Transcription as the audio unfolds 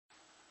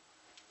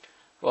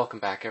Welcome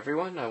back,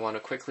 everyone. I want to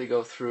quickly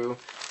go through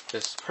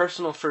this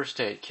personal first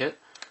aid kit,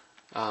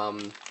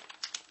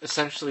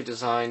 essentially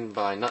designed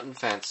by Nut and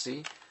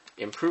Fancy,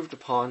 improved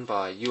upon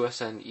by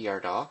USN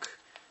ERDoc,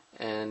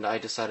 and I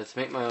decided to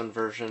make my own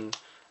version,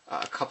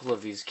 a couple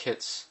of these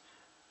kits,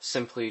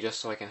 simply just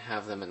so I can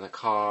have them in the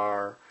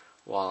car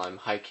while I'm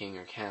hiking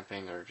or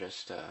camping or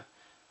just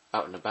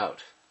out and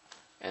about.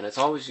 And it's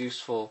always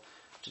useful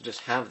to just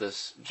have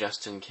this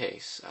just in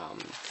case.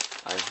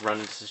 I've run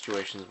into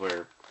situations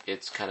where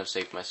it's kind of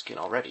saved my skin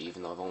already,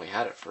 even though I've only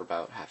had it for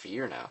about half a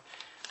year now.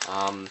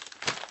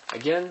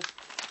 Again,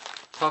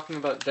 talking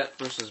about depth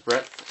versus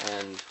breadth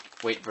and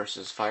weight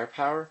versus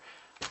firepower,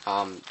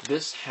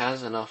 this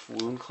has enough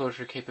wound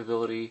closure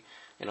capability,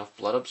 enough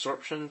blood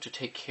absorption to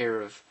take care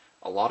of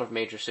a lot of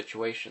major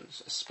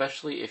situations,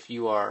 especially if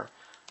you are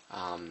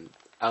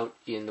out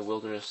in the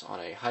wilderness on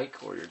a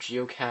hike, or you're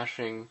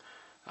geocaching,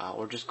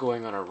 or just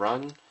going on a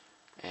run,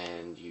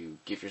 and you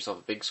give yourself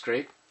a big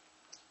scrape.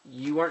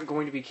 You aren't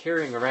going to be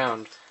carrying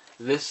around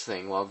this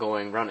thing while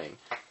going running.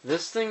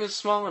 This thing is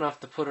small enough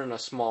to put in a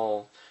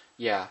small,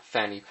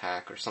 fanny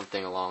pack or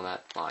something along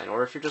that line.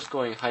 Or if you're just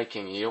going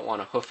hiking and you don't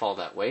want to hoof all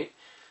that weight,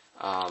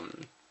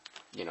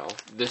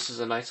 this is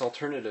a nice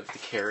alternative to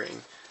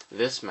carrying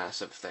this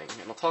massive thing.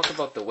 And I'll talk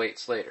about the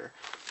weights later.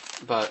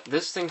 But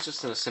this thing's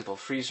just in a simple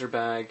freezer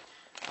bag.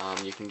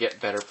 You can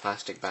get better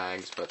plastic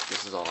bags, but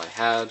this is all I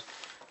had.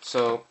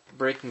 So,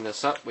 breaking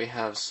this up, we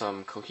have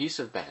some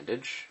cohesive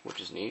bandage, which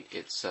is neat.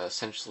 It's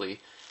essentially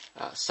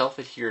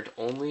self-adhered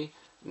only,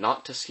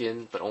 not to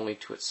skin, but only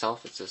to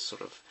itself. It's this sort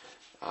of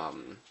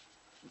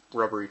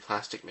rubbery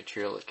plastic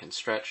material that can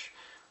stretch.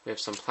 We have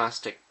some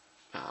plastic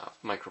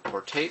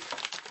micropore tape,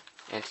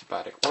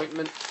 antibiotic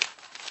ointment,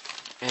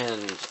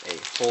 and a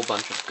whole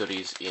bunch of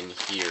goodies in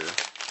here.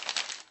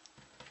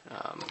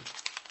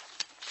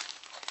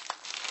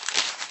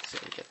 See if I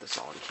can get this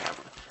all on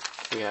camera.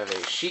 We have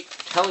a sheet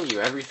telling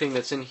you everything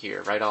that's in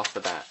here right off the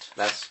bat.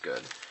 That's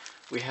good.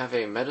 We have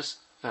a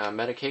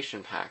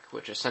medication pack,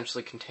 which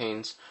essentially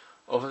contains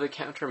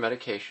over-the-counter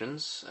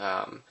medications,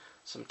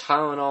 some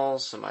Tylenol,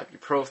 some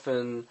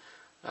ibuprofen,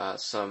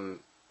 some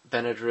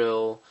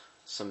Benadryl,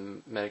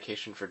 some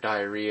medication for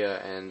diarrhea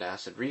and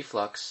acid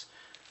reflux.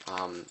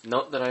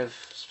 Note that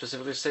I've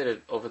specifically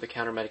stated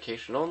over-the-counter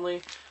medication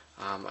only.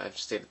 I've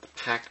stated the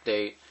pack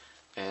date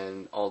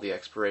and all the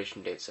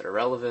expiration dates that are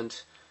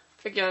relevant.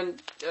 Again,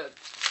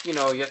 you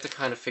have to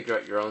kind of figure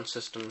out your own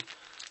system.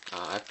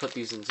 I've put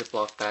these in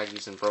Ziploc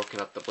baggies and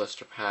broken up the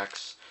blister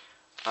packs.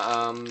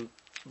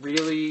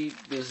 Really,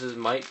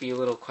 might be a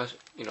little,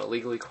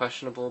 legally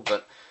questionable,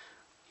 but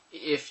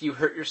if you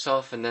hurt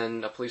yourself and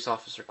then a police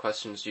officer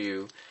questions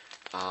you,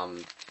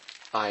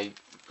 I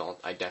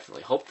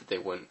definitely hope that they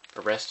wouldn't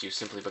arrest you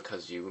simply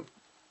because you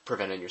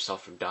prevented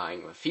yourself from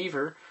dying of a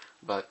fever,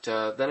 but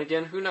then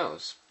again, who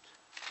knows?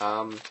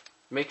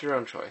 Make your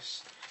own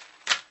choice.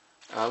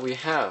 We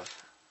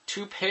have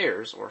 2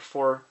 pairs or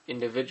 4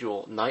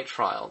 individual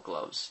nitrile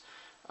gloves.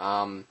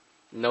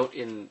 Note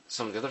in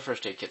some of the other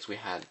first aid kits we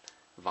had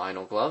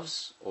vinyl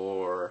gloves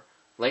or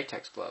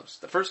latex gloves.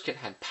 The first kit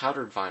had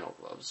powdered vinyl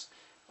gloves.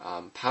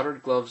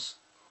 Powdered gloves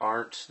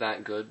aren't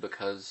that good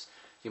because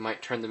you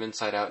might turn them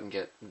inside out and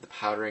get the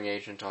powdering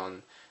agent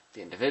on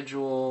the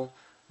individual.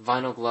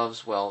 Vinyl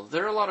gloves, well,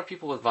 there are a lot of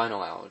people with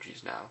vinyl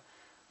allergies now.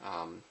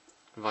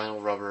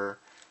 Vinyl rubber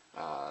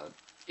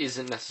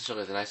isn't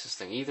necessarily the nicest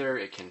thing either.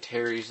 It can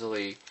tear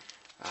easily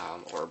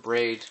or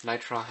abrade.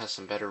 Nitrile has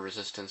some better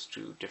resistance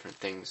to different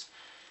things.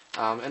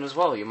 And as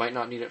well, you might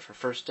not need it for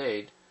first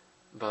aid,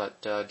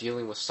 but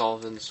dealing with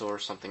solvents or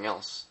something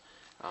else.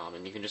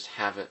 And you can just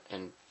have it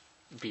and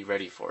be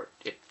ready for it.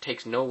 It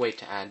takes no weight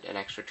to add an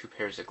extra 2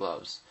 pairs of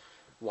gloves.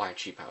 Why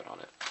cheap out on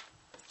it?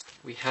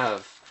 We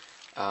have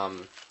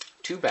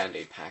 2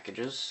 Band-Aid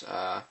packages.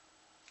 I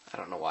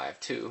don't know why I have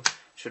 2.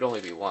 Should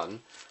only be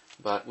 1.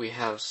 But we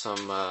have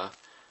some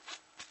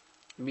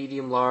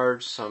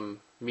medium-large, some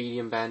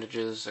medium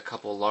bandages, a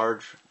couple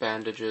large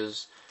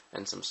bandages,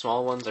 and some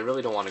small ones. I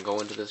really don't want to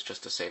go into this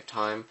just to save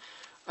time.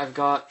 I've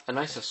got a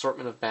nice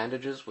assortment of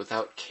bandages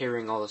without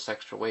carrying all this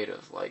extra weight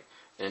of, like,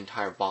 an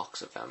entire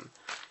box of them.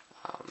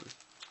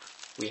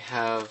 We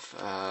have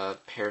a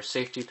pair of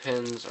safety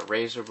pins, a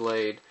razor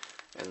blade,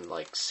 and,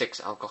 6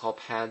 alcohol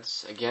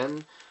pads.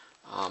 Again,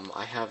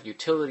 I have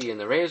utility in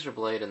the razor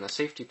blade and the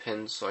safety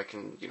pins, so I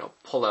can,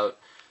 pull out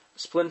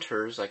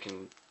splinters, I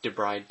can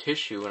debride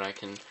tissue, and I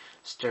can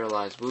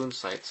sterilize wound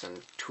sites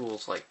and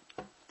tools like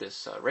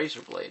this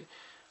razor blade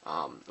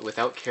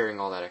without carrying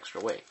all that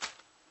extra weight.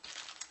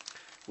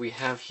 We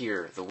have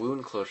here the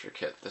wound closure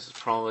kit. This is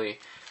probably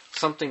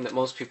something that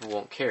most people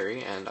won't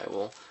carry, and I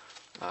will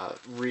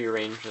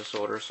rearrange this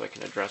order so I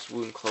can address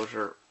wound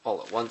closure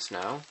all at once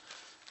now.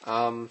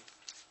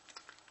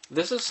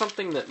 This is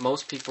something that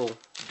most people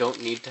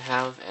don't need to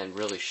have and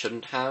really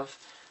shouldn't have.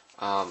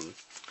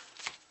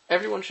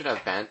 Everyone should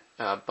have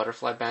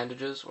butterfly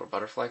bandages or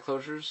butterfly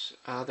closures.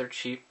 They're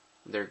cheap.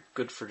 They're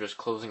good for just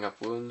closing up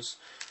wounds.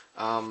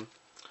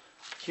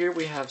 Here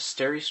we have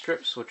Steri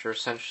strips, which are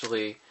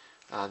essentially,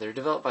 they're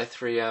developed by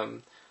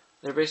 3M.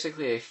 They're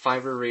basically a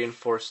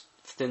fiber-reinforced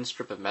thin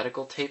strip of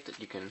medical tape that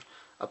you can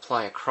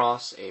apply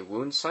across a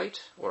wound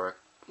site or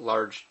a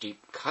large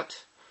deep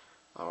cut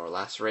or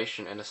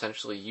laceration and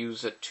essentially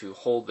use it to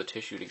hold the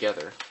tissue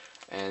together.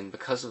 And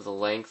because of the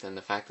length and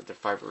the fact that they're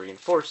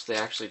fiber-reinforced, they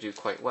actually do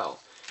quite well.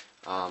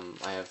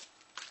 I have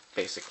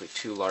basically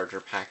 2 larger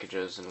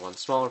packages and 1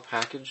 smaller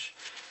package,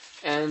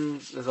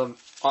 and the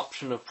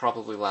option of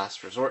probably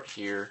last resort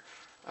here,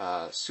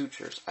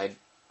 sutures. I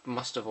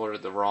must have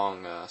ordered the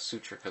wrong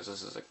suture because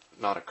this is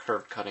not a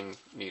curved cutting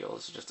needle,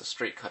 this is just a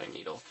straight cutting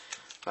needle.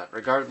 But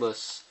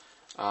regardless,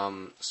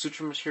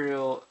 suture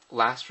material,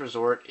 last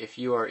resort, if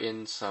you are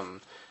in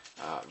some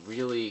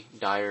really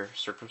dire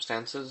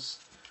circumstances,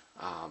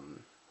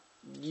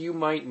 you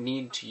might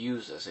need to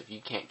use this if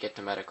you can't get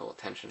to medical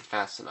attention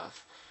fast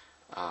enough.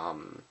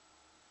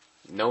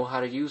 Know how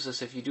to use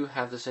this if you do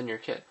have this in your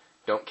kit.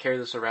 Don't carry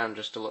this around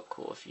just to look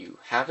cool. If you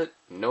have it,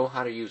 know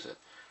how to use it.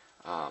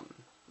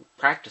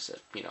 Practice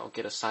it.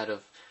 Get a side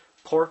of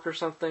pork or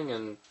something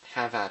and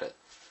have at it.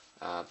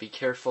 Be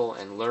careful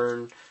and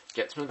learn.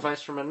 Get some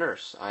advice from a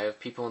nurse. I have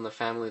people in the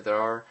family that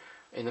are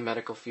in the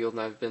medical field,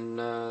 and I've been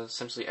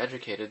essentially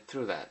educated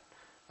through that,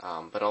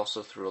 but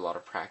also through a lot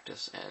of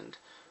practice and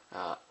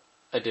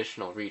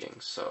additional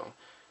readings. So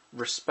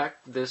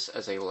respect this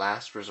as a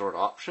last resort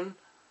option,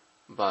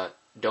 but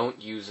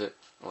don't use it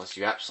unless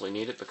you absolutely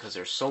need it, because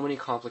there's so many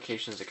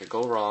complications that could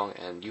go wrong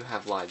and you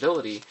have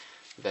liability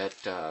that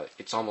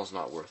it's almost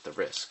not worth the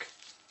risk.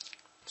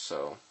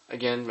 So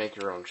again, make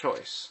your own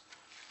choice.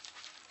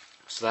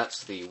 So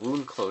that's the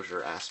wound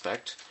closure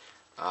aspect.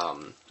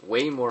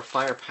 Way more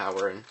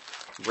firepower and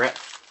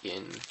breadth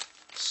in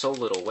so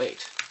little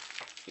weight.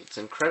 It's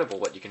incredible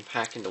what you can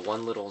pack into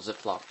one little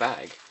Ziploc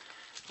bag.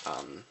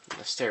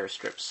 The stair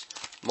strips.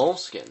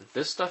 Moleskin.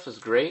 This stuff is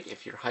great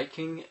if you're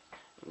hiking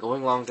and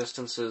going long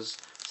distances.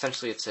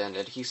 Essentially it's an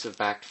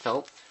adhesive-backed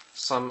felt.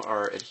 Some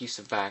are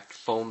adhesive-backed,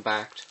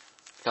 foam-backed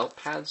felt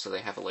pads, so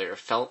they have a layer of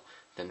felt,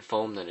 then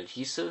foam, then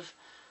adhesive.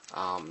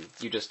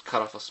 You just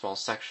cut off a small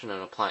section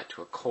and apply it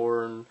to a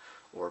corn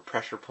or a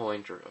pressure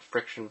point or a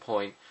friction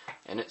point,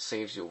 and it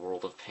saves you a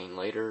world of pain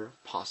later,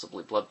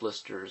 possibly blood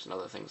blisters and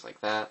other things like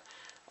that.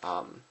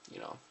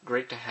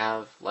 Great to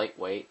have,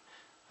 lightweight.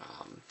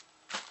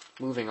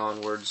 Moving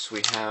onwards,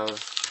 we have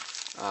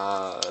 3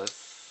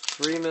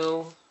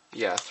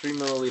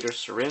 milliliter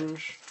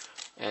syringe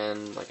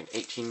and like an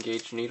 18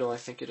 gauge needle, I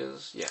think it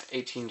is. Yeah,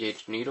 18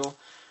 gauge needle.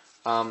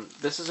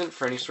 This isn't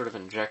for any sort of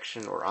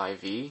injection or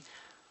IV.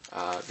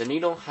 The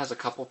needle has a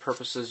couple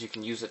purposes. You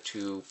can use it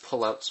to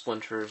pull out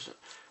splinters,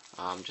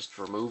 just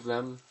to remove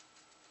them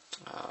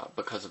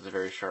because of the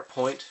very sharp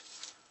point.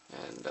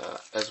 And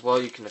as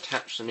well, you can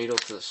attach the needle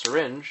to the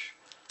syringe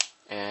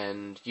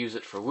and use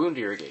it for wound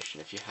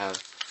irrigation if you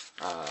have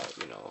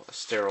a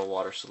sterile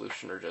water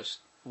solution or just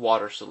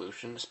water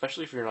solution.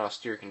 Especially if you're in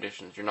austere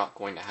conditions, you're not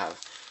going to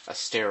have a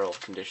sterile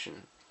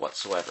condition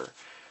whatsoever.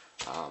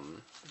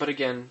 But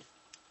again,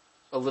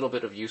 a little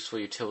bit of useful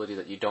utility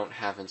that you don't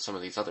have in some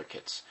of these other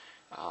kits.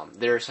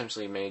 They're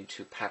essentially made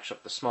to patch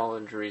up the small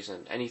injuries,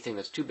 and anything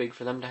that's too big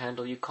for them to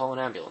handle, you call an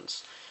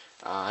ambulance.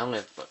 I only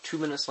have about 2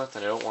 minutes left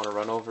and I don't want to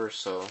run over,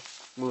 so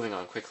moving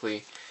on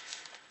quickly.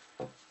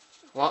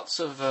 Lots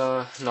of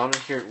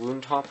non-adherent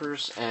wound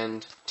toppers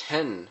and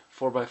 10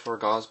 4x4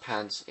 gauze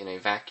pads in a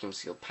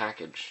vacuum-sealed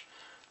package.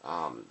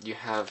 You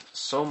have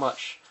so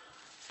much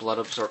blood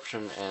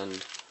absorption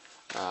and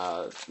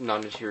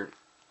non-adherent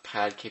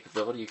pad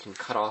capability. You can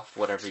cut off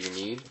whatever you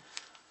need.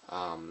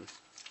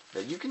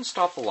 That you can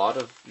stop a lot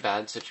of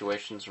bad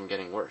situations from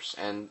getting worse.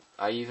 And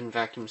I even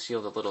vacuum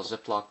sealed a little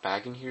Ziploc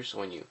bag in here, so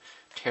when you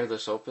tear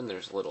this open,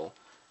 there's a little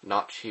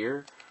notch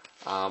here.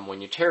 When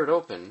you tear it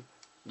open,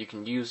 you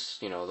can use,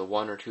 the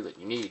 1 or 2 that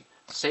you need,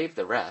 save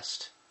the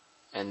rest,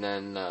 and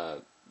then,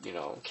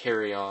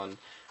 carry on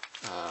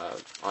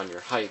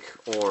your hike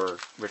or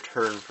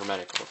return for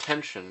medical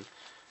attention,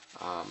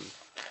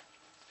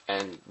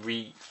 and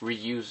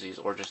reuse these,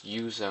 or just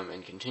use them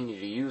and continue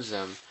to use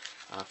them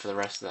for the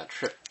rest of that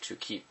trip to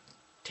keep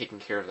taking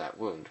care of that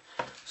wound.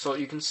 So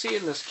you can see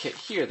in this kit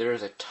here, there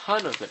is a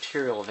ton of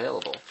material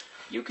available.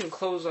 You can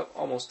close up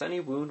almost any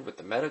wound with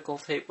the medical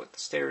tape, with the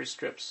steri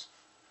strips,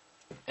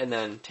 and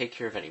then take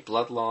care of any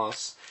blood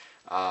loss.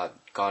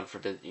 God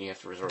forbid you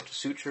have to resort to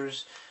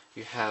sutures.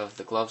 You have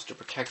the gloves to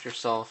protect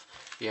yourself.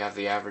 You have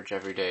the average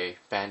everyday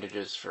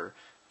bandages for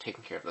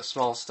taking care of the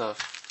small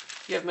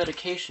stuff. You have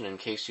medication in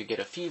case you get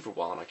a fever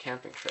while on a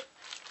camping trip.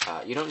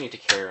 You don't need to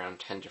carry around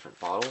 10 different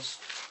bottles.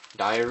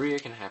 Diarrhea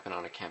can happen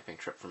on a camping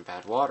trip from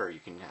bad water. You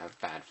can have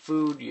bad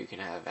food. You can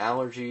have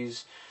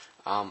allergies.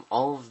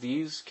 All of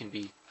these can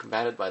be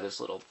combated by this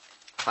little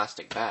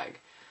plastic bag.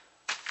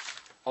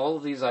 All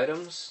of these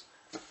items,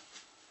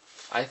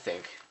 I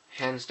think,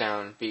 hands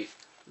down, beat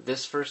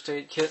this first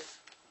aid kit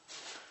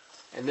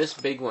and this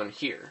big one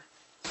here.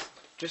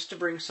 Just to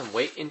bring some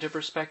weight into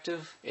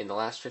perspective, in the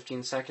last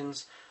 15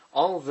 seconds,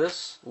 all of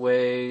this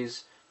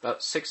weighs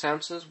about 6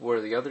 ounces,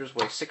 where the others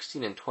weigh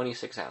 16 and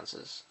 26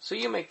 ounces. So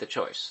you make the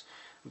choice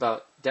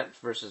about depth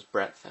versus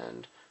breadth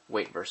and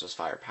weight versus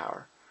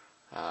firepower.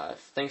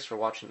 Thanks for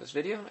watching this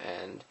video,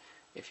 and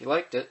if you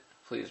liked it,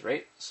 please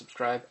rate,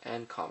 subscribe,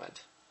 and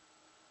comment.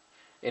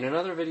 In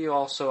another video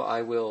also,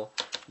 I will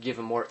give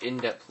a more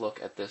in-depth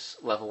look at this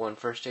Level 1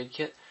 First Aid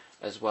Kit,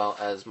 as well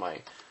as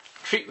my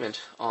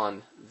treatment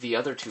on the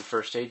other two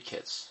First Aid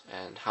Kits,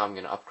 and how I'm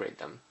going to upgrade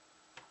them.